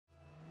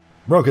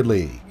Rocket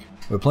League.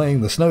 We're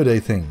playing the snow day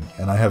thing,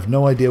 and I have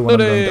no idea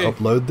when I'm going to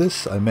upload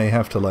this. I may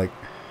have to like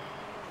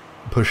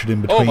push it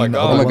in between. Oh my god!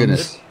 Other Oh my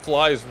goodness! It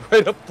flies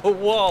right up the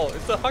wall.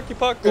 It's a hockey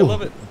puck. I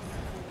love it.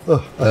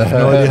 Oh, I have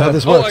no idea how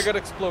this works. Oh, I got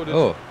exploded.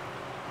 Oh.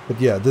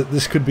 But yeah,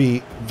 this could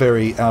be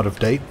very out of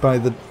date by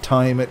the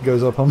time it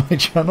goes up on my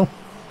channel.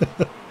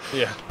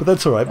 Yeah. But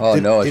that's alright. Oh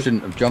no, I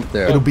shouldn't have jumped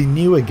there. It'll be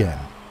new again.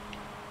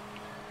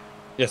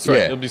 Yes, right.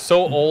 Yeah. It'll be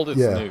so old it's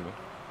new.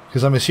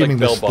 Because I'm assuming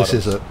like this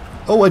is a...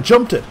 Oh, I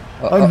jumped it!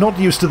 I'm not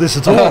used to this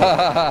at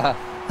all!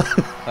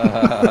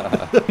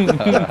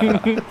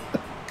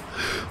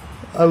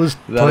 I was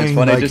playing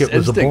like it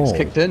was a ball.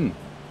 Kicked in.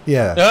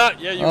 Yeah.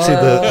 Yeah, you see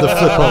the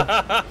flip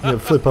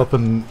up, flip up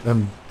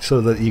and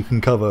so that you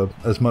can cover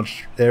as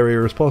much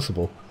area as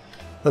possible.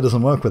 That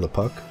doesn't work with a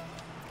puck.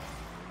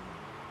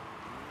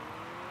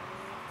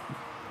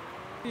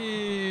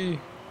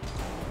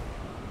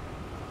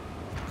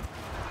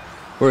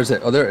 Where is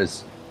it? Oh, there it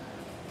is.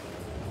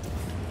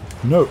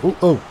 No.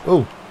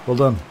 Oh. Well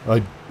done.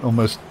 I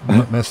almost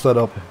messed that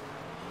up.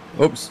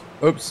 Oops.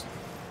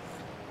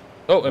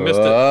 Oh, I missed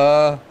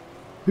it.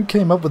 Who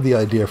came up with the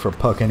idea for a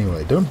puck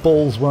anyway? Don't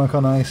balls work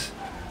on ice?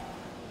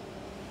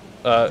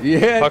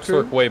 Yeah, pucks true.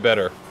 work way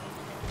better.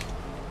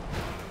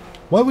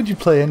 Why would you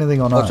play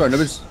anything on ice? Sorry, no,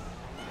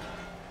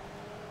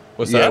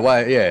 What's yeah, that?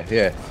 why?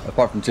 Yeah.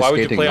 Apart from just Why would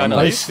skating you play on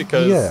ice? ice?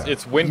 Because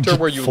it's winter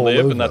where you fall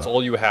live over. and that's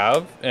all you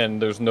have,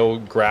 and there's no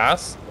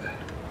grass.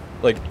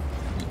 Like,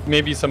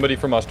 maybe somebody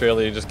from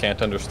Australia just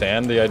can't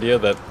understand the idea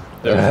that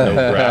there's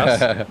no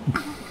grass.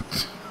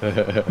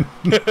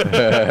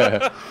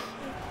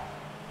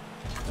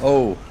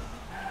 Oh.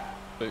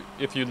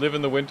 If you live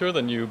in the winter,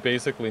 then you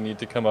basically need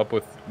to come up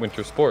with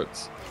winter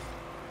sports.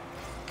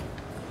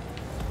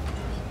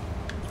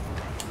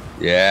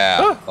 Yeah.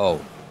 Ah.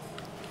 Oh.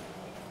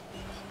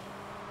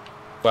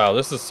 Wow,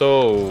 this is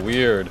so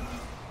weird.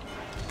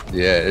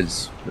 Yeah,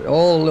 it's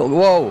all.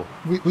 Whoa.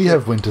 We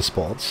have winter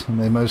sports,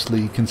 and they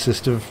mostly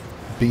consist of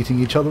beating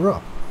each other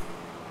up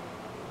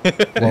while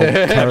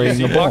carrying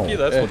You the see ball. hockey?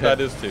 That's what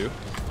that is too.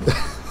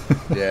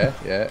 Yeah.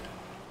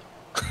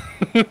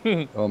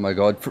 Oh my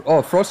god.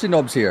 Oh, Frosty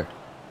Knob's here.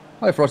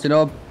 Hi, Frosty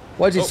Knob.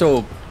 Why is he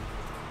so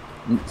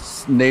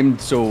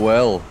named so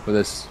well for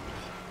this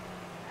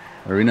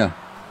arena?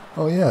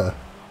 Oh yeah,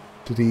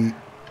 did he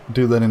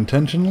do that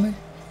intentionally,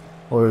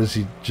 or is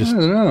he just? I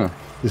don't know.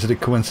 Is it a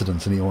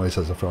coincidence and he always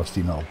has a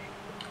frosty knob?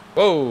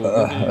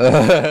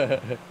 Whoa!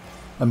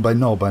 And by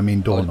knob I mean I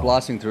was doorknob.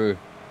 blasting through.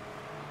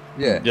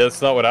 Yeah. Yeah,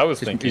 that's not what I was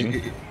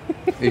thinking.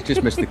 He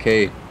just missed the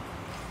K.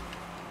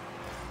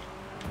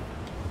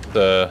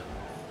 The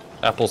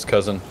Apple's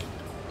cousin.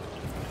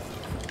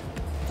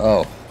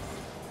 Oh.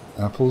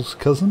 Apple's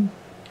cousin?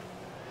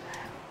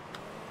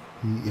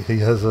 He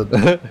has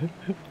a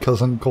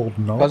cousin called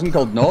Knob? Cousin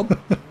called Knob?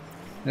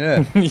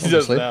 Yeah. He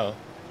does obviously. now.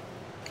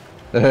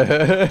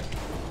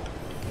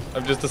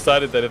 I've just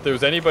decided that if there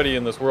was anybody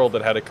in this world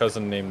that had a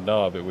cousin named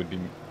Knob, it would be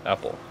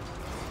Apple.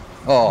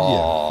 Oh.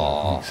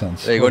 Yeah, that makes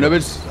sense. There you go,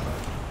 Nibbers.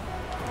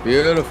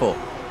 Beautiful.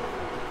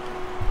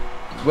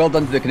 Well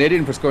done to the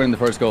Canadian for scoring the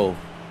first goal.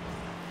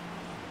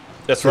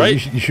 That's So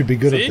right. you should be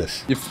good See? at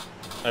this.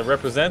 I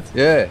represent.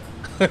 Yeah.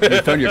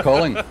 You found your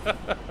calling.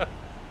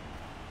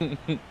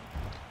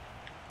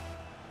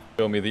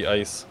 Show me the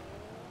ice.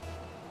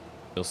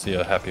 You'll see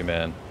a happy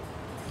man.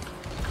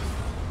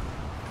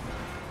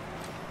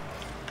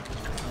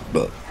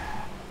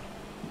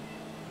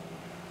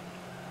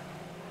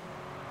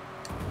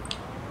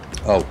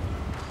 Oh.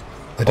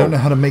 I don't know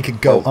how to make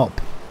it go up.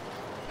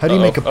 How do you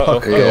make a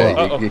puck go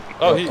up?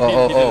 Oh, he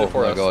did it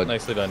for my us. God.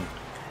 Nicely done.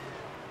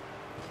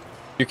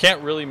 You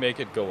can't really make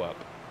it go up.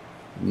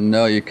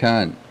 No, you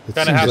can't. It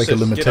Kind seems of have like a to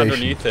get limitation.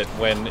 underneath it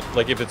when,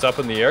 like, if it's up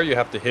in the air, you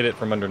have to hit it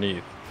from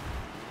underneath.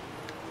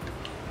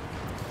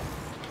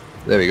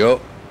 There we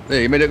go.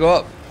 There, you made it go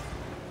up.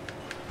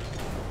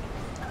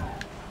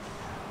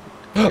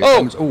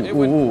 Oh, it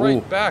went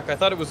right back. I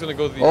thought it was going to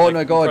go the, my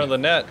in God. front of the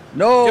net.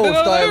 No, Get it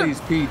out of there! Stylies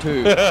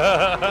P2.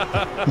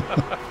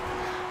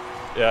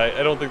 Yeah,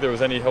 I don't think there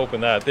was any hope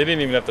in that. They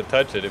didn't even have to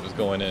touch it. It was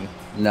going in.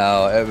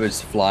 No, it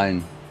was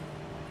flying.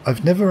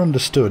 I've never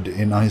understood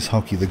in ice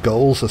hockey the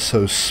goals are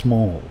so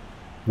small.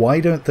 Why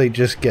don't they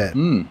just get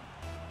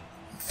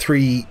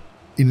 3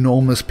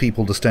 enormous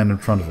people to stand in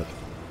front of it?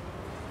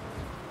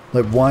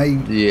 Like why?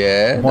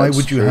 Yeah. Why that's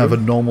would you true. have a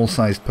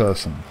normal-sized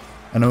person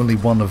and only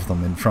one of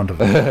them in front of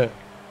it?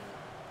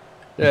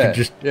 Yeah, could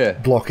just yeah.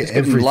 block Just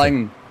get them everything.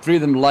 lying, 3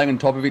 of them lying on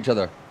top of each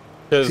other.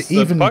 Because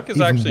So the puck is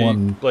even actually,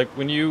 one- like,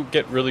 when you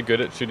get really good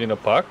at shooting a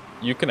puck,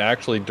 you can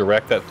actually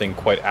direct that thing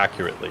quite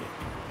accurately.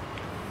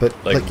 But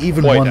Like, like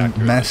even quite one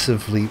accurately.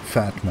 massively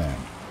fat man.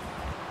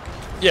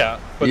 Yeah,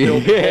 but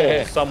there'll be Yeah.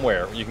 holes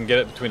somewhere. You can get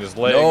it between his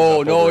legs,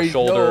 No, up no, over his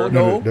shoulder.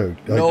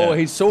 No,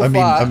 he's so I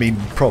fat. mean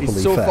properly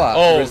He's so fat. fat.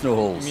 Oh, There is no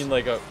holes. you mean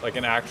like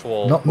an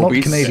actual... Not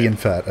Obese. Canadian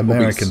fat,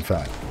 American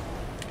fat.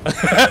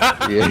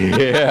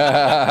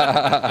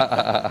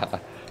 Yeah.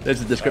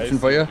 There's a I description see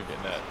for you. what you're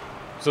getting at.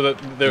 So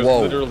that there's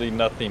Whoa. literally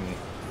nothing.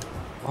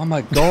 Oh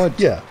my god.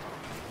 Yeah.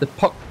 The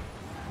puck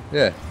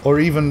Yeah. Or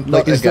even, Not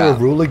like, is a there a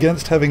gap. rule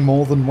against having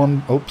more than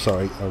one? Oh,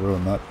 sorry, I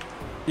ruined that.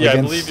 Yeah, I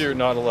Against- believe you're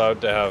not allowed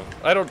to have.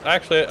 I don't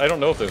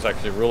know if there's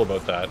actually a rule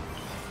about that.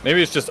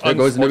 Maybe it's just There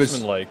goes the news.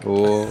 unsportsmanlike.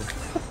 Oh.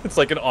 It's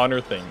like an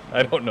honor thing.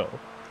 I don't know.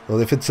 Well,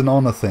 if it's an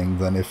honour thing,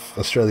 then if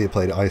Australia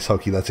played ice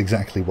hockey, that's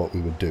exactly what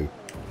we would do.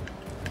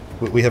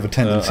 We have a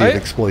tendency of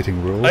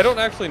exploiting rules. I don't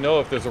actually know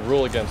if there's a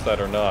rule against that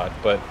or not,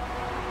 but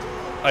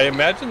I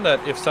imagine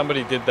that if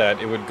somebody did that,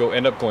 it would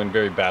end up going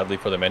very badly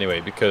for them anyway,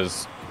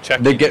 because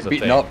checking They is get a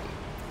beaten thing. up.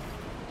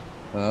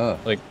 Ah.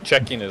 Like,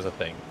 checking is a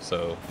thing,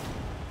 so...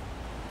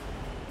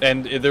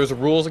 And there's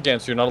rules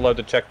against you're not allowed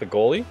to check the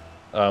goalie,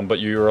 but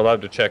you're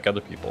allowed to check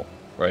other people,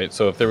 right?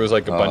 So if there was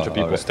like a bunch of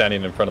people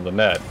standing in front of the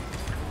net,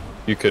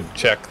 you could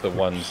check the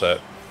ones that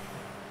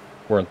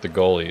weren't the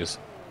goalies.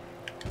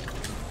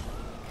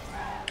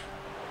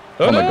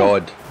 Oh my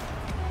god.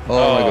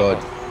 Oh my Oh.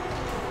 god.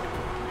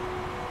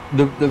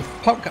 The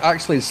puck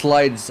actually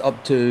slides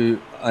up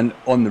to and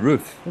on the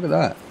roof. Look at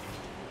that.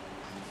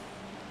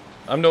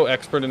 I'm no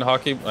expert in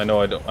hockey. I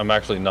know I'm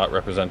actually not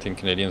representing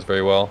Canadians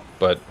very well,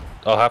 but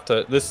I'll have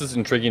to. This is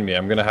intriguing me.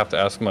 I'm gonna have to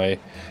ask my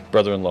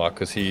brother-in-law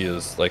because he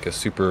is like a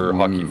super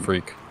hockey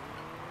freak.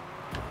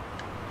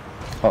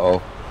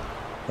 Uh-oh.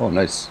 Oh,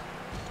 nice.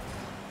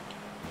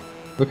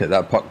 Look at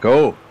that puck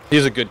go.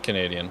 He's a good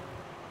Canadian.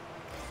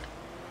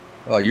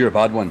 Oh, you're a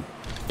bad one.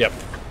 Yep.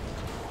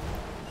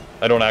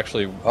 I don't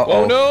actually. Uh-oh.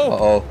 Oh no!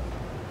 Uh-oh.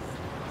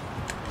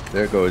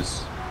 There it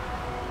goes.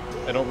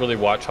 I don't really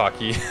watch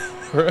hockey,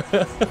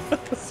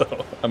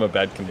 so I'm a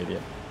bad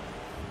Canadian.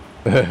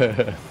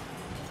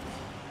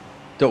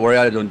 Don't worry,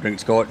 I don't drink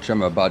Scotch.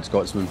 I'm a bad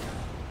Scotsman.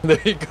 There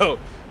you go.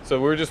 So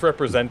we're just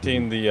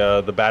representing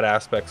the bad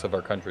aspects of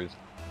our countries.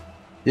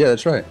 Yeah,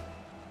 that's right.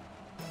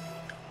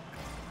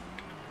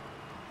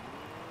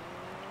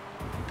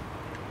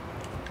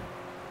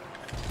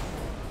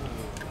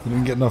 You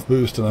didn't get enough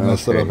boost and I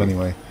messed it up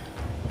anyway.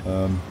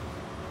 Oh,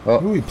 Who are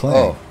we playing?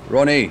 Oh,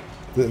 Ronnie.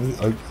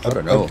 I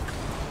don't know.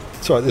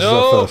 Sorry, this is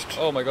No! our first.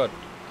 Oh my god!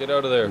 Get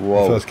out of there!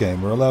 Whoa. First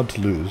game. We're allowed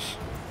to lose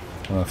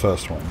on our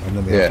first one, and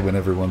then we have to win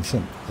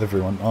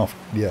everyone off.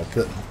 Yeah,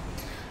 but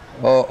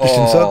just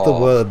insert the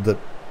word that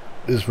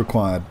is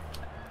required,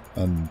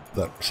 and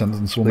that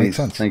sentence will make Please,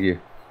 sense. thank you.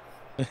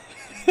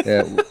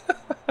 Yeah.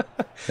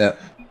 Yeah.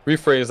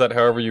 Rephrase that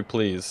however you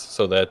please,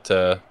 so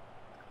that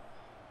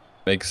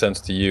makes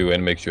sense to you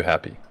and makes you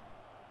happy.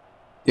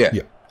 Yeah.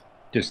 Yeah.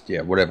 Just,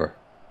 yeah, whatever.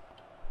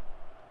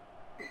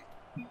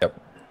 Yep.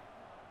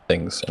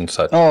 Things and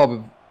such.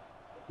 Oh,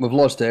 we've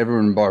lost to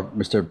everyone bar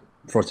Mr.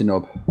 Frosty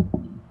Knob.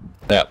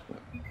 Yeah.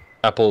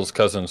 Apple's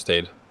cousin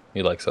stayed.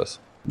 He likes us.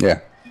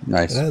 Yeah,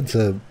 nice. It adds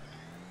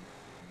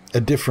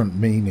a different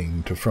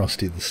meaning to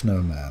Frosty the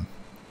Snowman.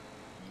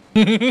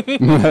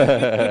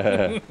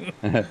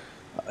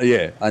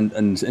 Yeah, and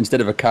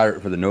instead of a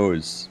carrot for the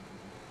nose.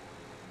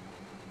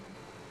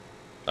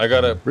 I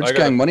got a Rich I got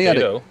gang a money at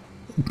it. potato.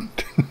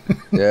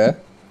 Yeah.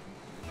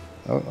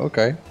 Oh,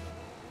 okay.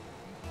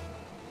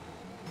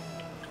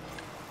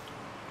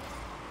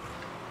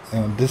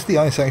 Does the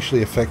ice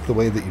actually affect the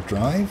way that you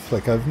drive?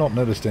 Like, I've not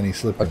noticed any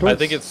slipping. don't- I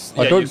think it's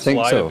I yeah, don't you think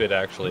slide so. a bit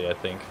actually, I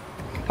think.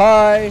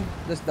 Hi!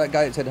 That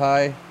guy that said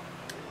hi.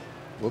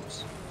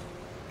 Whoops.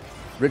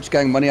 Rich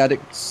gang money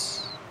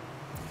addicts.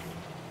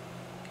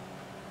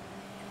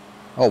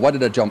 Oh, why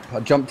did I jump? I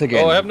jumped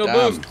again. Oh, I have no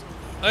Damn. boost.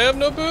 I have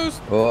no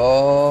boost.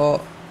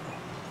 Oh.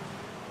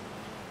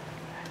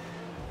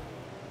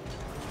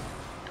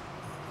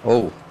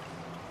 Oh.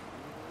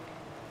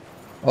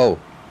 Oh.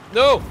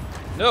 No.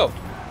 No.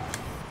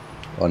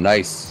 Oh,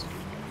 nice.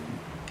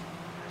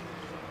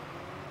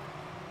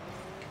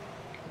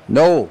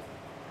 No.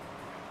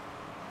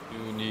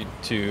 You need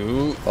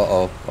to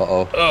Uh-oh.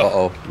 Uh-oh.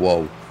 Uh-oh.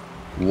 Whoa.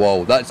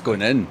 Whoa, that's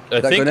going in. I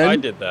Is that think going in? I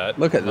did that.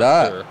 Look at I'm not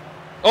that. sure.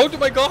 Oh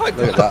my god!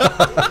 Look at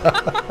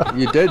that.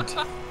 You did.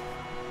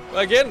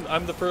 Again,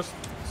 I'm the first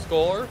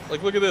scorer.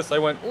 Like, look at this. I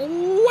went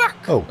whack.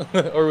 Oh.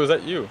 Or was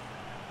that you?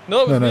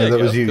 No, it was No, me, I that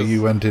was guess, you. 'cause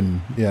You went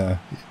in, yeah,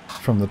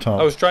 from the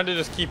top. I was trying to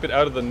just keep it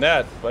out of the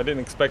net, but I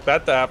didn't expect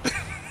that to happen.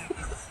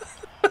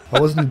 I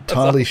wasn't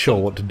entirely sure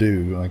what to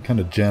do. I kind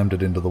of jammed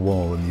it into the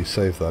wall, and you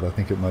saved that. I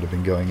think it might have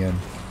been going in.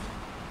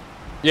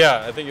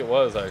 Yeah, I think it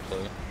was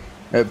actually.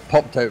 It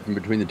popped out from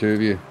between the two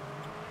of you.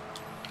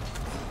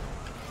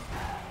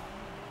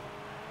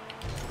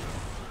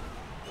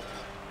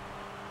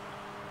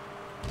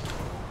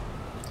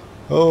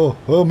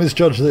 Oh,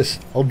 misjudge this.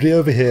 I'll be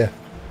over here.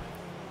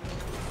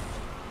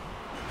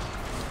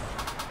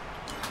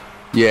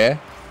 Yeah.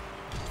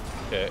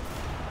 Okay.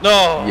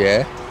 No.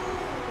 Yeah.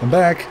 I'm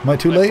back. Am I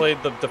too I late?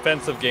 played the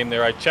defensive game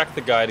there. I checked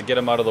the guy to get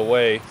him out of the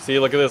way. See,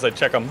 look at this. I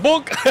check him.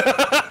 Book.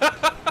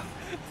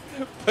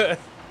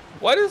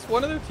 Why does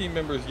one of their team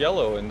members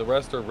yellow and the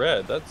rest are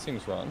red? That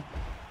seems wrong.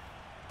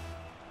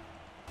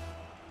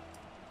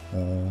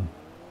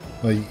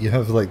 Well, you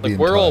have like the Like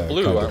we're all entire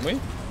blue, kind aren't of we?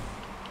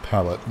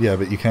 palette. Yeah,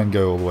 but you can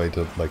go all the way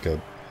to like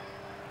a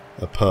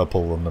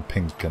purple and a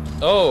pink and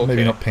Oh,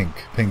 maybe okay. not pink.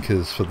 Pink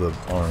is for the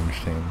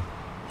orange team,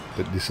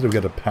 but you sort of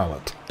get a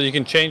palette. So you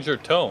can change your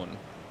tone.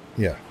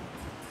 Yeah.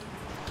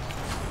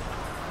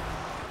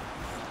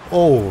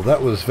 Oh,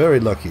 that was very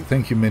lucky.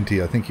 Thank you,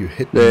 Minty. I think you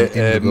hit me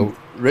into the...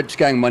 Rich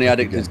Gang Money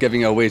Addict is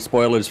giving away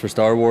spoilers for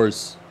Star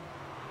Wars.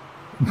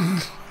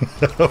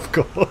 Of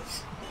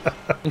course.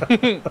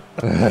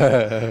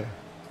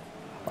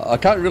 I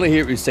can't really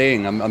hear what you're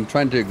saying. I'm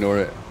trying to ignore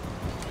it.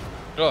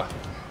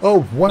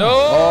 Oh, wow.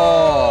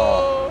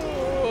 No!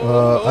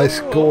 I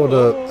scored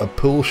a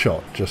pull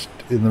shot just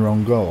in the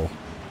wrong goal.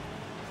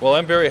 Well,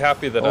 I'm very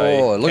happy that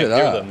I look can't at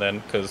hear that. them then,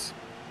 because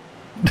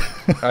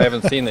I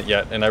haven't seen it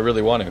yet, and I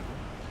really want to.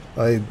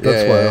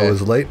 That's why I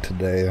was late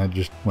today. I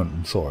just went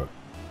and saw it.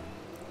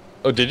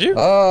 Oh, did you?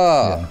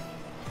 Ah. Yeah.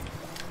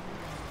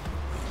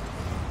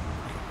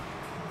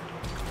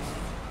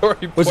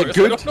 Sorry, Was it Boris,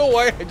 good? I don't know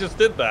why I just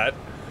did that.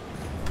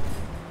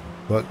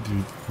 But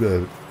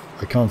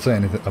I can't say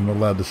anything. I'm not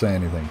allowed to say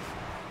anything.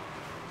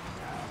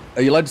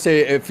 Are you allowed to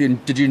say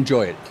did you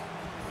enjoy it?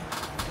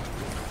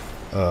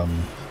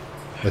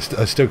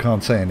 I still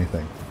can't say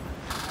anything.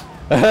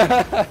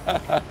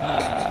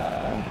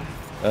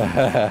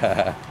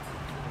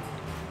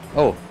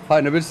 Oh,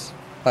 hi Nibbles.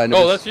 Hi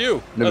Nibbles. Oh, that's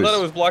you. Nibbles. I thought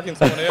I was blocking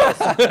someone else.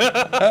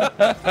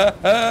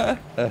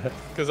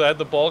 Because I had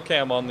the ball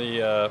cam on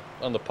the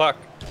puck,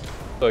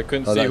 so I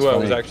couldn't see that's who I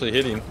was funny. actually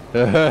hitting.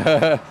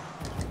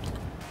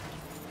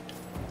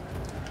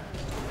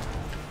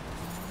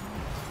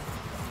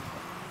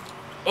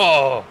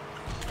 Oh!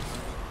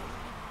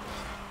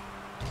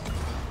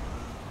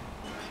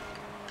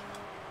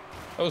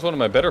 That was one of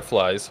my better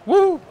flies.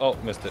 Woo! Oh,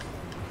 missed it.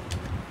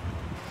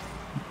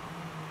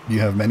 You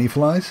have many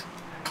flies?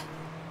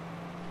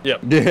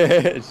 Yep.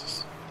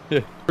 Yes.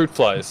 Fruit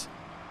flies.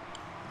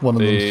 One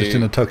of them's just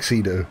in a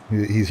tuxedo.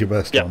 He's your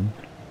best Yeah. one.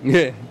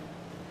 Yeah.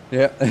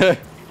 Yeah. There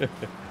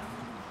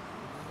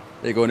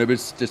you go,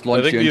 Nibbles. Just I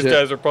launch think you these into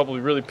guys are probably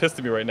really pissed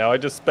at me right now. I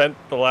just spent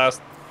the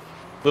last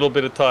little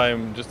bit of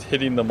time just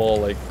hitting them all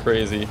like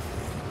crazy.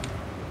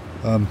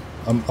 I'm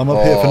up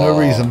here for no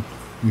reason.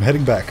 I'm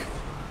heading back.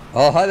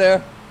 Oh, hi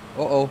there.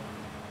 Uh-oh.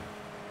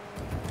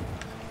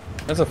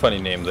 That's a funny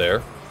name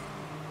there.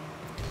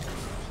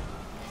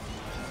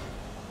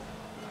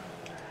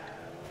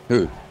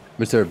 Who?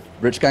 Mr.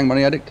 Rich Gang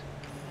Money Addict?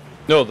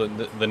 No,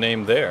 the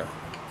name there.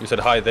 You said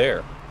hi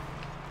there.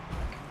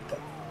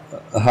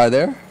 Hi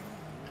there?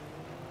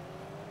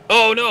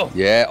 Oh no!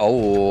 Yeah,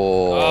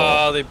 oh.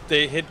 Oh,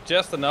 they hit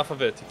just enough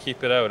of it to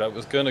keep it out. I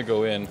was gonna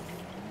go in.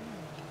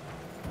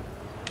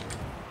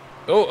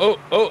 Oh,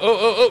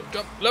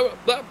 jump, blah,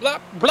 blah, blah,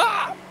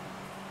 blah.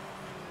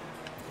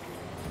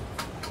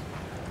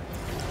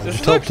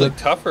 This is actually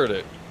tougher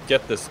to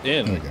get this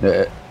in.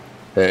 It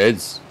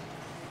is.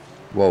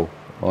 Whoa.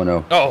 Oh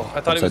no. Oh,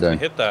 I thought he was gonna down.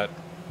 hit that.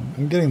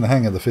 I'm getting the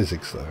hang of the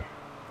physics, though.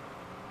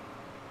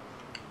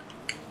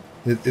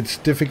 It's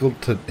difficult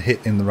to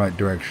hit in the right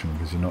direction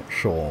because you're not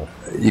sure.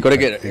 You gotta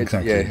get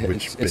exactly yeah,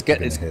 which it's bit you're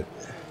going to hit.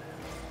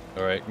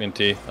 All right,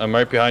 Minty, I'm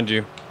right behind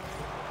you.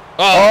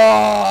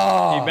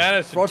 Oh! He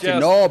managed to Frosty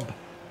just... knob.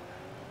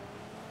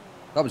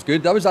 That was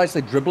good. That was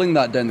actually dribbling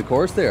that down the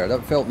course there.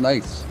 That felt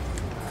nice.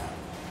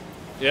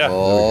 Yeah.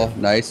 Oh,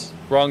 nice.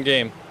 Wrong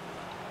game.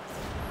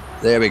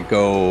 There we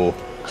go.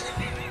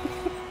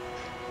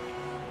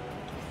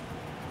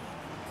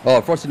 Oh,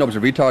 Frosty Knob's a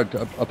retard,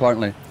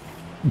 apparently.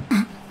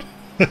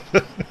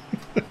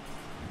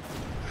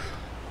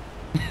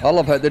 I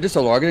love how they're just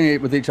all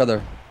arguing with each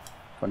other.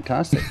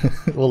 Fantastic.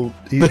 Well,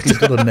 he's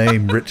got a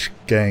name, Rich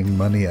Gang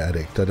Money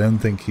Addict. I don't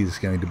think he's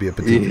going to be a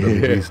particularly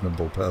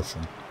reasonable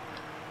person.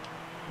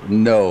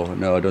 No,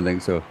 I don't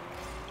think so.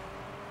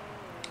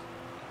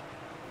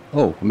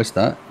 Oh, I missed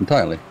that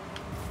entirely.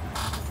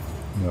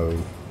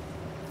 No.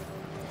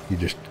 You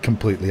just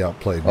completely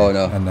outplayed me. Oh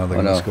no. And now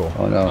they're going to score.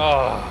 Oh no.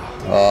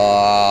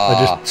 Oh.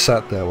 I just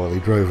sat there while he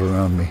drove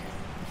around me.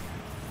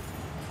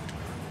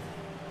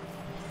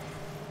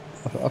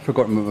 I've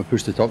forgotten what my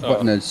push to talk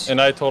button is.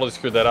 And I totally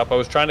screwed that up. I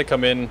was trying to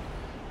come in,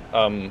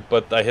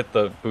 but I hit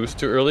the boost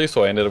too early,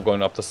 so I ended up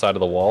going up the side of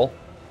the wall.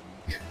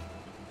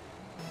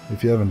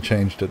 If you haven't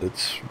changed it,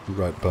 it's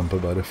right bumper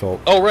by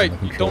default. Oh, right. on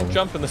the You don't controller.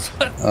 jump in this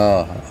one.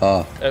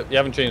 You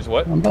haven't changed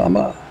what?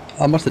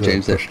 I must have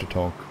changed it. Push to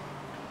talk.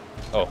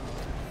 Oh.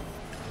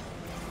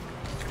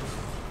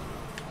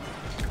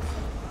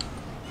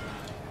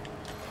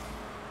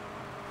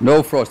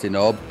 No Frosty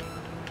Knob.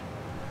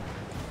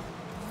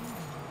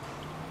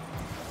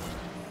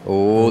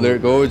 Oh, there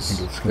it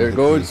goes. There it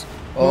goes.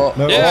 Oh,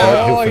 No,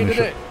 Yeah. he'll Oh, he finish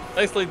did it. it.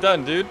 Nicely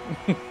done, dude.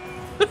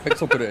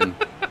 Pixel put it in.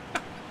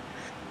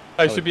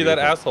 I was should be that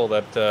beautiful. asshole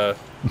that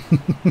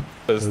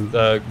says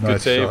good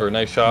Nice save shot. or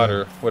nice shot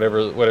or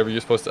whatever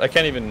you're supposed to. I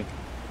don't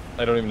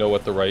even know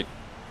what the right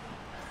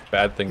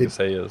bad thing to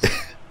say is.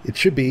 It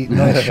should be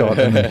nice shot,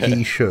 and then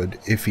he should,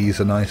 if he's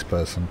a nice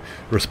person,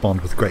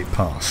 respond with great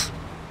pass.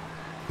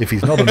 If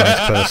he's not a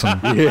nice person,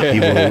 he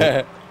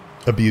will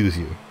abuse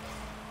you.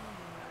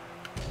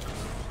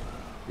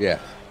 Yeah.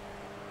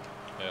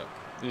 Yeah.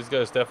 These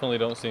guys definitely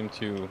don't seem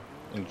to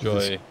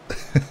enjoy.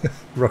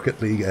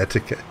 Rocket League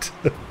etiquette.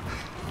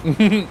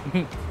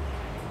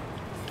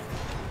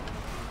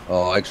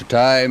 Oh, extra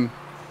time.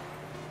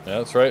 Yeah,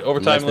 that's right.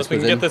 Overtime, Unless unless we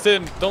this can was get this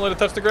in. Don't let it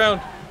touch the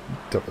ground.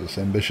 That was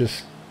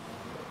ambitious.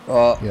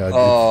 Yeah,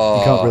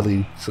 you can't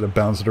really sort of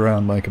bounce it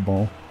around like a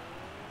ball.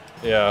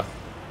 Yeah.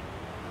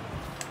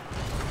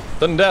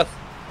 Sudden death.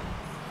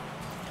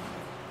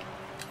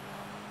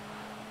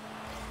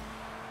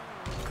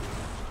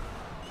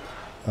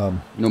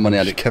 No money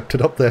Just addict. kept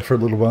it up there for a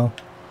little while.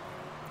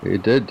 He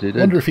did. I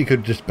wonder if he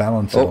could just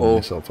balance it on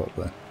himself up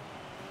there.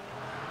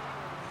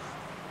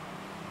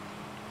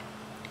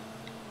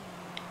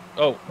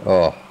 Oh.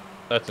 Oh.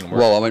 That didn't work.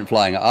 Well, I went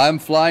flying. I'm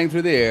flying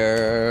through the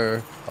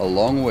air a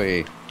long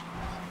way.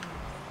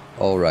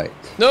 All right.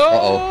 No!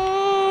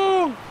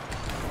 Uh-oh.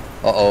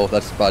 Uh-oh,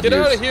 that's bad Get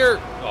news. out of here!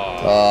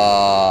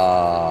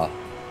 Ah.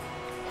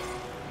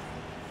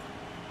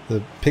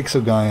 The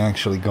pixel guy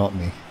actually got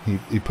me.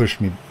 He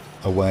pushed me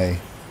away.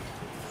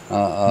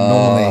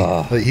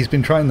 Normally, he's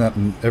been trying that,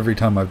 and every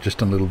time I've just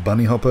done a little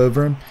bunny hop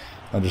over him,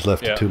 I just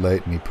left it too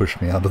late, and he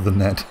pushed me out of the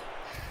net.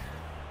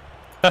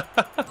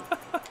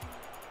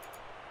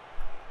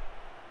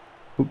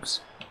 Oops.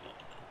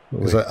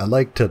 Because I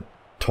like to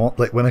taunt,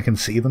 like when I can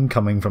see them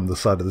coming from the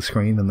side of the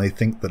screen, and they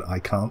think that I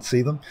can't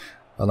see them.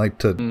 I like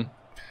to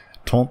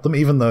taunt them,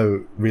 even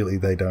though really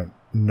they don't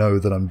know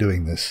that I'm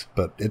doing this.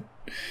 But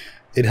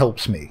it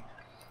helps me.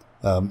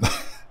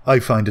 I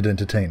find it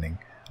entertaining.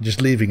 Just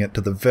leaving it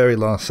to the very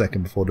last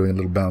second before doing a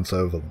little bounce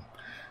over them.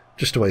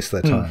 Just to waste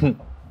their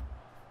time.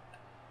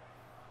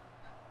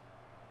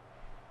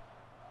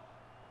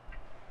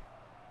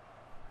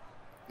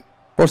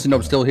 Frosty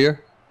Nob's still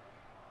here?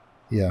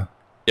 Yeah.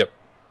 Yep.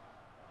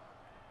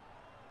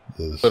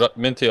 There's... But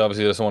Minty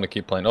obviously doesn't want to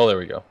keep playing. Oh, there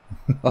we go.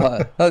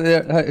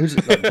 Who's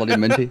that bloody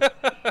Minty?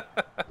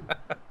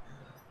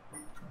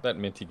 That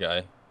Minty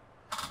guy.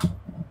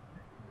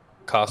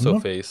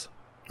 Casso face.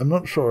 I'm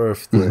not sure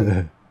if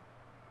the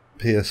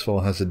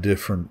PS4 has a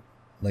different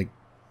like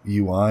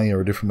UI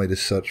or a different way to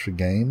search for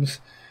games.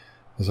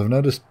 Because I've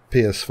noticed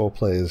PS4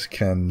 players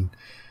can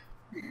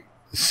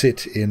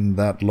sit in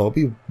that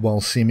lobby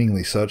while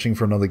seemingly searching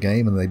for another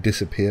game and they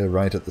disappear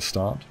right at the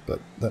start, but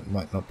that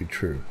might not be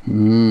true.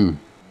 I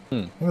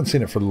haven't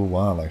seen it for a little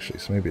while actually,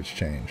 so maybe it's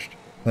changed.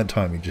 That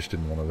time he just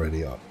didn't want to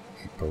ready up.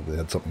 He probably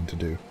had something to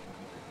do.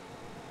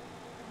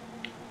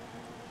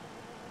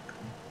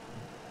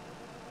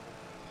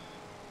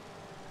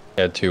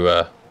 Had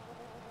to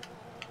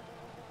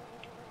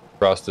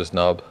frost his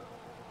knob.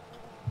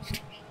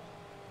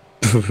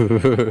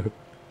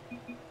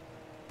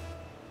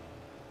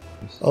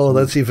 Oh,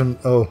 that's even...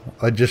 Oh,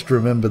 I just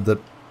remembered that...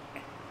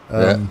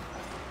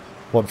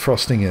 what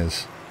frosting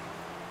is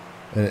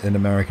in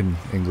American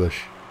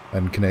English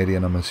and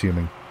Canadian, I'm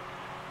assuming.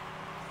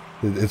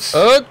 It's...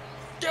 Go!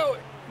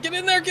 Get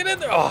in there! Get in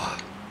there!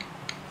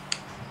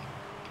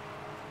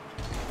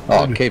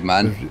 Oh,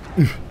 caveman.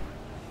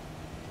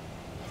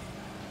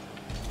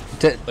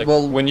 like,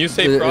 well, when you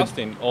say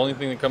frosting, only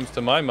thing that comes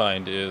to my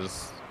mind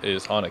is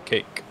on a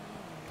cake.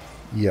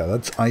 Yeah,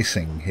 that's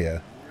icing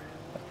here.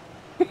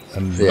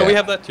 And, No, we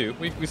have that too.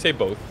 We say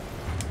both.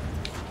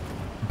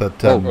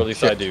 But or at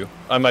least I do.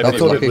 I might be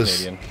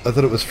Canadian. I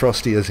thought it was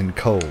frosty as in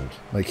cold,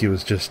 like he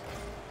was just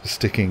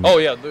sticking. Oh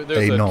yeah,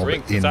 there's a knob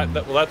drink. in...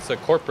 Well, that's a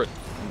corporate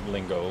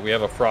lingo. We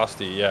have a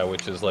frosty, yeah,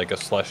 which is like a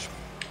slush.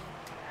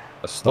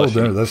 A slushy.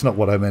 Oh no, that's not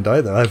what I meant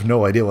either. I have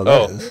no idea what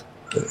that is.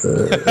 We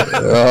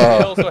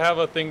also have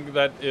a thing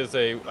that is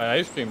an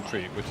ice cream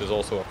treat, which is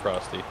also a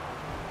frosty.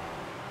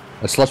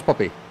 A slush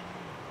puppy.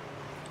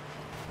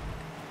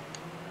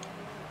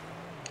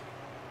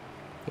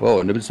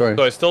 Whoa, no, sorry.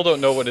 So I still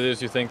don't know what it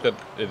is you think that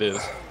it is.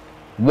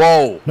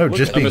 Whoa! No,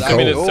 just being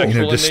cold. It's sexual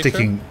you know, just in nature?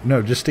 sticking.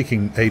 No, just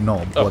sticking a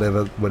knob,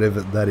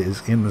 whatever that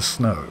is, in the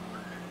snow.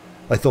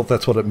 I thought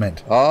that's what it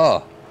meant.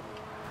 Ah.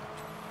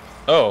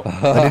 Oh.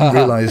 I didn't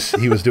realize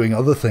he was doing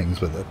other things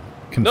with it,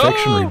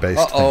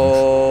 confectionery-based things.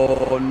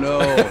 Oh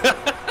no!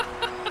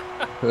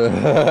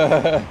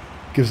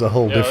 Gives a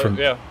whole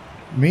different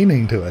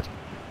meaning to it.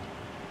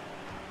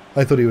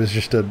 I thought he was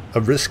just a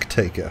risk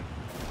taker.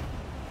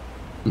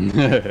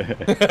 Yeah,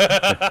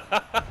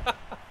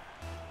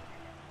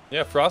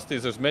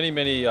 Frosties. There's many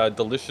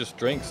delicious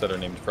drinks that are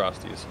named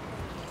Frosties.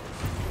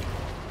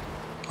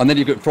 And then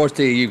you've got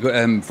Frosty. You've got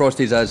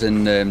Frosties as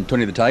in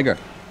Tony the Tiger.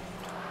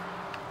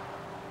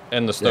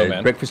 And the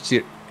Snowman.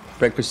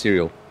 Breakfast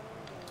cereal.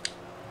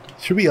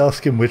 Should we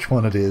ask him which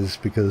one it is?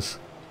 Because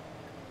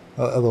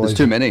otherwise, there's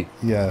too many.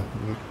 Yeah.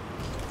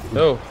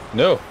 No.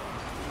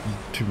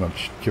 Too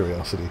much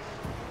curiosity.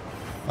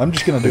 I'm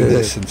just going to do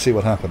this and see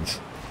what happens.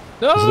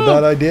 No! Is it a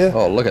bad idea?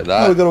 Oh, look at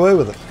that. Oh, we got away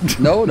with it.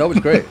 No, it's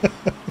great.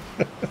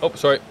 Oh,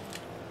 sorry.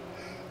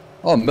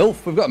 Oh,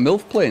 MILF. We've got a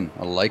MILF playing.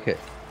 I like it.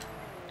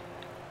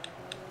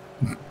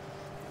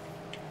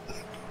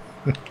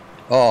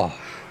 Oh.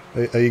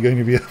 Are you going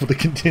to be able to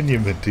continue,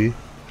 Minty?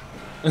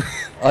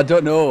 I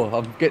don't know.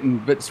 I'm getting a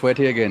bit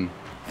sweaty again.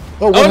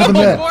 Oh, what happened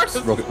there?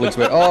 Rocket League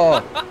sweat.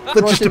 Oh,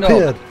 that just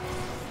appeared.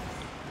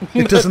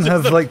 It doesn't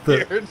have like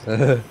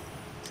the...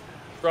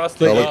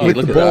 Frosty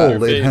with the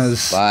ball, it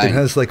has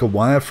like a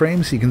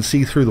wireframe, so you can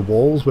see through the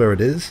walls where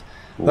it is.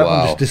 That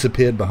one just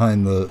disappeared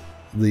behind the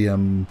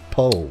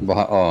pole.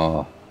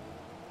 Oh.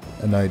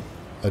 And I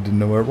didn't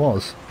know where it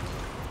was.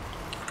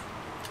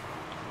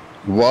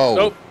 Whoa.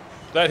 Nope.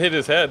 That hit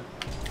his head.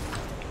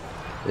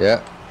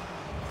 Yeah.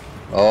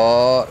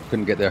 Oh,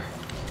 couldn't get there.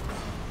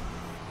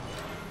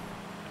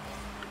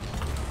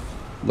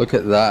 Look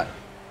at that.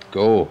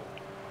 Go.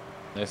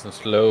 Nice and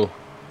slow.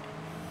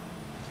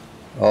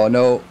 Oh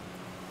no.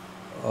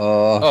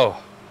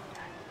 Oh.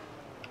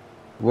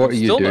 What are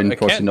you doing, I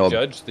can't Knob?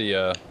 judge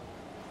the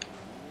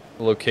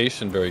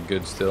location very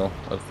good still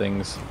of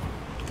things.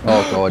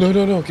 Oh god.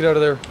 No, get out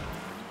of there.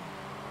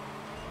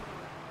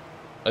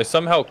 I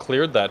somehow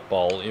cleared that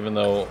ball, even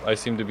though I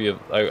seemed to be,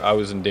 I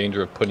was in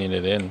danger of putting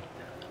it in.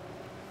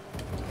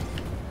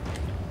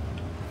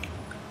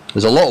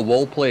 There's a lot of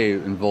wall play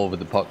involved with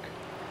the puck.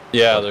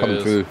 Yeah, there coming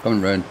is. through,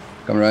 coming around.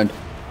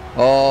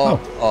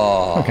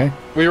 Oh. Okay.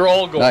 We were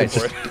all going Nice.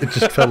 for it. It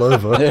just fell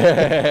over.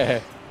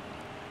 I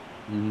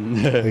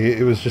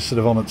It was just sort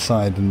of on its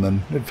side, and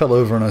then it fell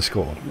over, and I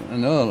scored.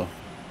 know.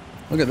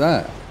 Look at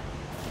that.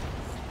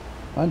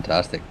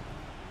 Fantastic.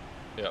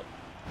 Yep.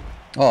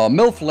 Oh,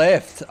 MILF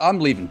left. I'm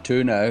leaving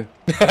too now.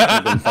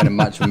 I'm going to find a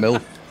match with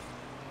MILF.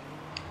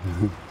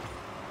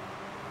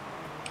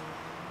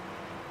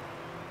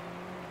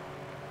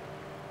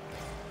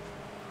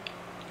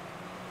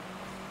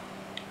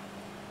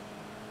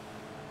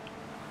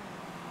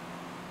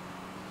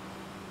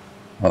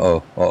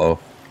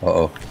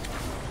 Uh-oh.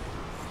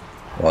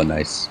 Oh,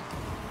 nice.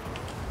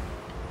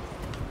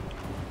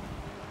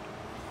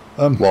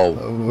 Whoa.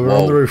 We're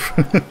on the roof.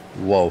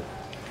 Whoa.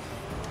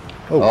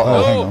 Hang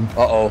on.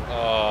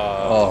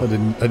 Uh-oh.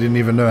 I didn't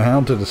even know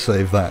how to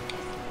save that.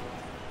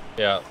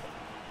 Yeah.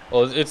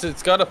 Well,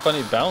 it's got a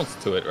funny bounce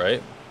to it,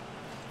 right?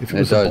 If it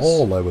was a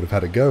ball, I would have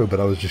had a go, but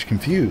I was just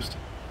confused.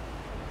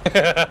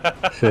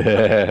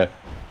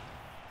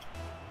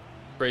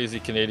 Crazy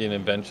Canadian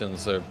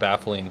inventions are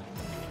baffling.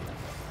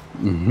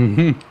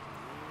 I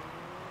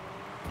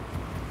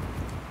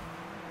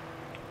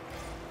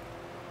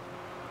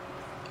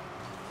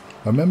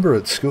remember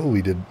at school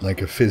we did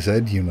like a phys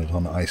ed unit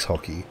on ice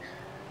hockey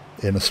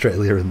in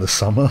Australia in the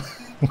summer.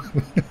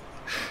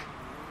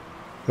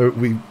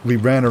 we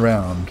ran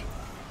around.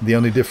 The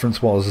only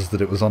difference was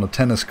that it was on a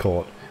tennis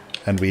court,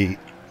 and we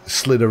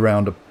slid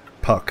around a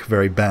puck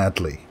very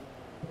badly.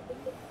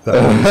 That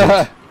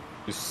was it.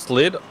 You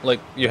slid? Like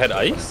you had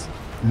ice?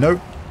 Nope.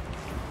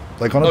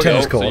 Like on a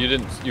tennis court. So you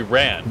didn't. You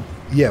ran.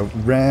 Yeah,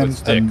 ran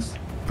With and sticks.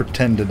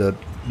 pretended that.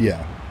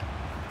 Yeah.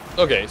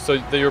 Okay, so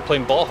you were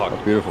playing ball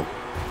hockey. Beautiful.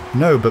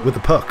 No, but with the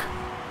puck.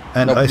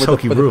 And No, ice with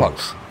hockey the puck.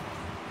 rules.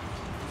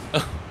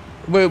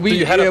 Well, So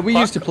you had a we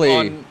used to puck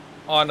play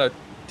on a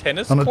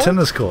tennis On a court?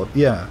 tennis court,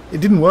 yeah.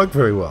 It didn't work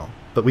very well,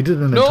 but we did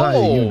an entire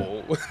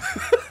unit. No!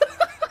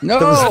 No,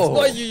 That's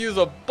why you use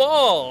a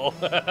ball!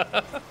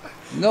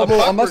 no.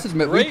 Well, I must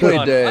admit, we Great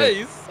on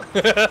played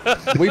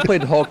ice. we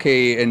played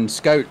hockey in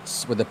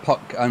scouts with a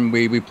puck, and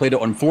we played it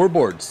on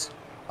floorboards,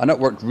 and it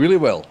worked really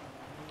well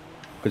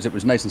because it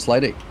was nice and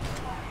slidey.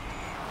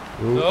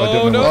 Ooh, I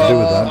don't know what to do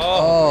with that.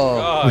 Oh,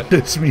 God.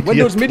 Windows Media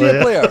Windows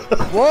Media Player.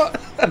 What?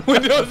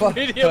 Windows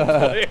Media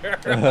Player.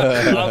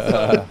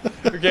 Awesome.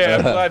 Okay,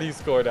 I'm glad he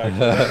scored,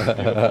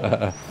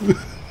 actually.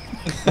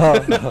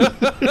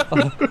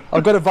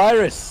 I've got a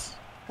virus.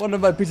 One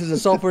of my pieces of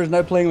software is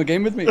now playing the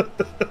game with me.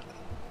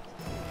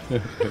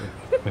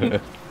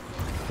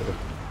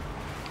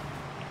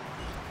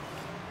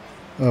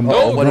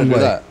 Why did I do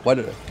that? Why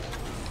did I?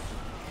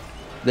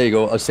 There you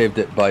go. I saved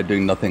it by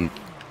doing nothing.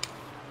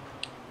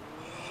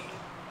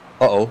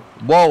 Uh-oh.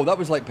 Whoa, that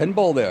was like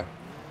pinball there.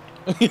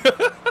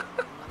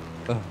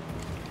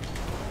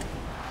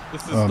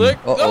 This is slick.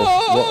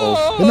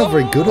 Uh-oh. They're not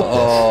very good at this.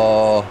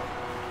 Oh.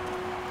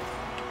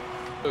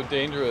 So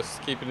dangerous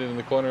keeping it in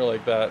the corner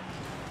like that.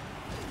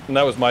 And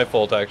that was my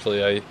fault,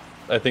 actually.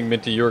 I think,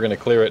 Minty, you were going to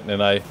clear it, and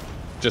then I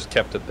just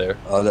kept it there.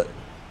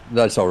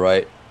 That's all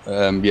right.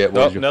 Yeah, it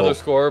was your Another fault.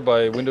 score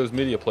by Windows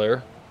Media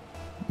Player.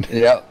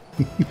 Yeah.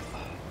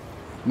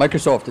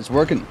 Microsoft, it's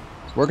working.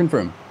 It's working for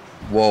him.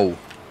 Whoa.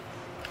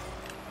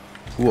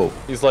 Whoa.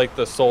 He's like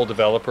the sole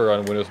developer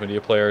on Windows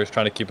Media Player. He's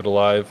trying to keep it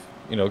alive,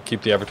 you know,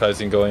 keep the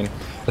advertising going.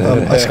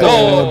 I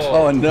scored.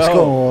 Oh no.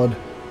 Scored.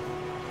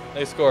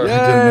 Nice score. Yeah.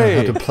 I didn't know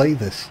how Yay. to play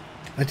this.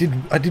 I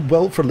did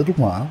well for a little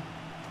while.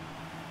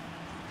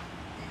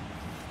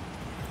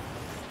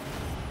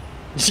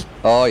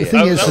 Oh yeah. The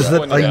thing That is was that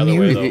pointing the I other knew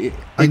way, though.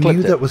 I knew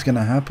clipped that it. was going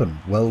to happen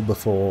well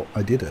before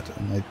I did it,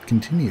 and I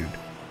continued.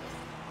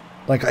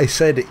 Like I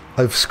said,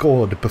 I've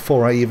scored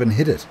before I even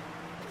hit it.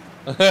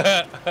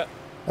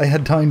 I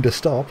had time to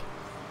stop.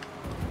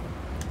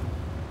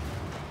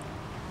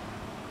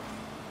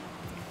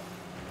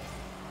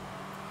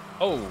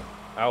 Oh,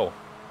 ow.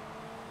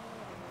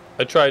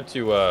 I tried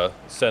to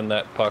send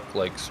that puck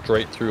like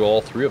straight through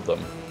all three of them.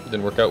 It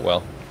didn't work out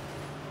well.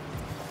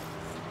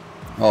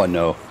 Oh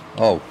no.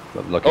 Oh,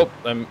 look. Oh,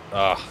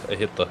 I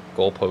hit the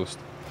goalpost.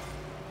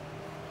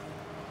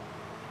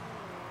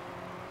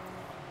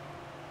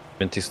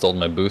 Minty stole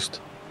my boost.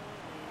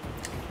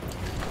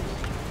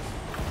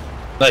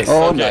 Nice.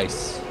 Oh, okay.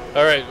 nice.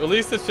 All right, at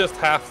least it's just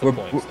half the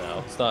We're- points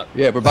now. It's not.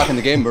 Yeah, we're back in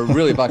the game. We're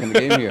really back in the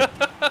game here.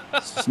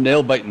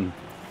 Snail biting.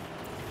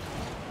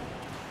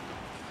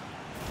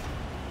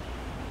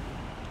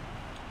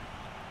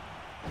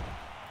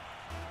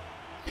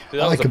 See,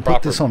 that I was a can proper,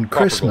 put this on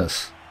proper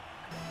Christmas.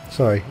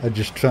 Sorry, I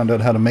just found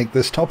out how to make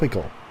this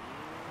topical.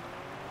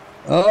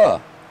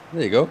 Ah,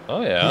 there you go. Goal.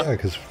 Oh yeah. Yeah,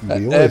 because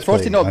we always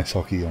Frosty play Knob. ice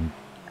hockey on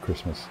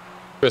Christmas.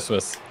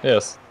 Christmas.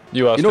 Yes.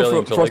 You You know,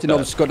 Australians are Frosty like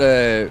Knob's got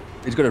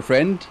a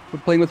friend we're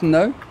playing with him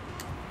now,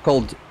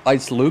 called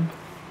Ice Lube.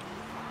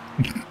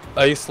 that.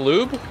 Ice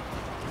lube.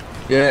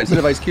 Yeah, instead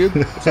of Ice Cube,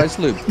 it's Ice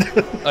Lube.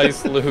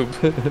 Ice lube.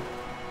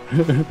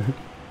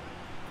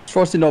 It's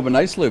Frosty Knob and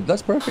Ice Lube.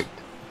 That's perfect.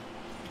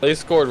 They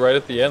scored right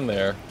at the end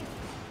there.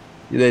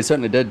 Yeah, they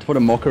certainly did. What a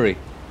mockery.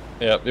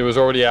 Yeah, it was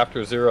already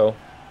after 0.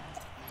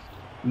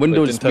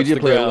 Windows didn't touch Media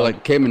the Player ground.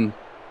 like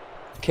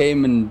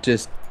came and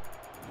just,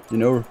 you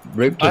know,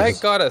 raped I us.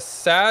 got a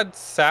sad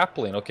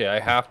sapling. Okay, I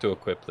have to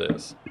equip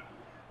this.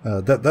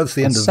 That's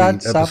the end of the sad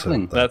episode.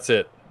 sapling. though. That's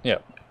it. Yeah.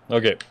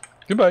 Okay.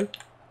 Goodbye.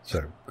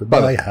 So,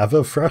 goodbye. Bye. Have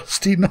a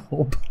frosty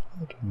knob.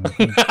 We'll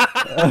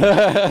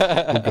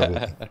go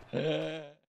with it.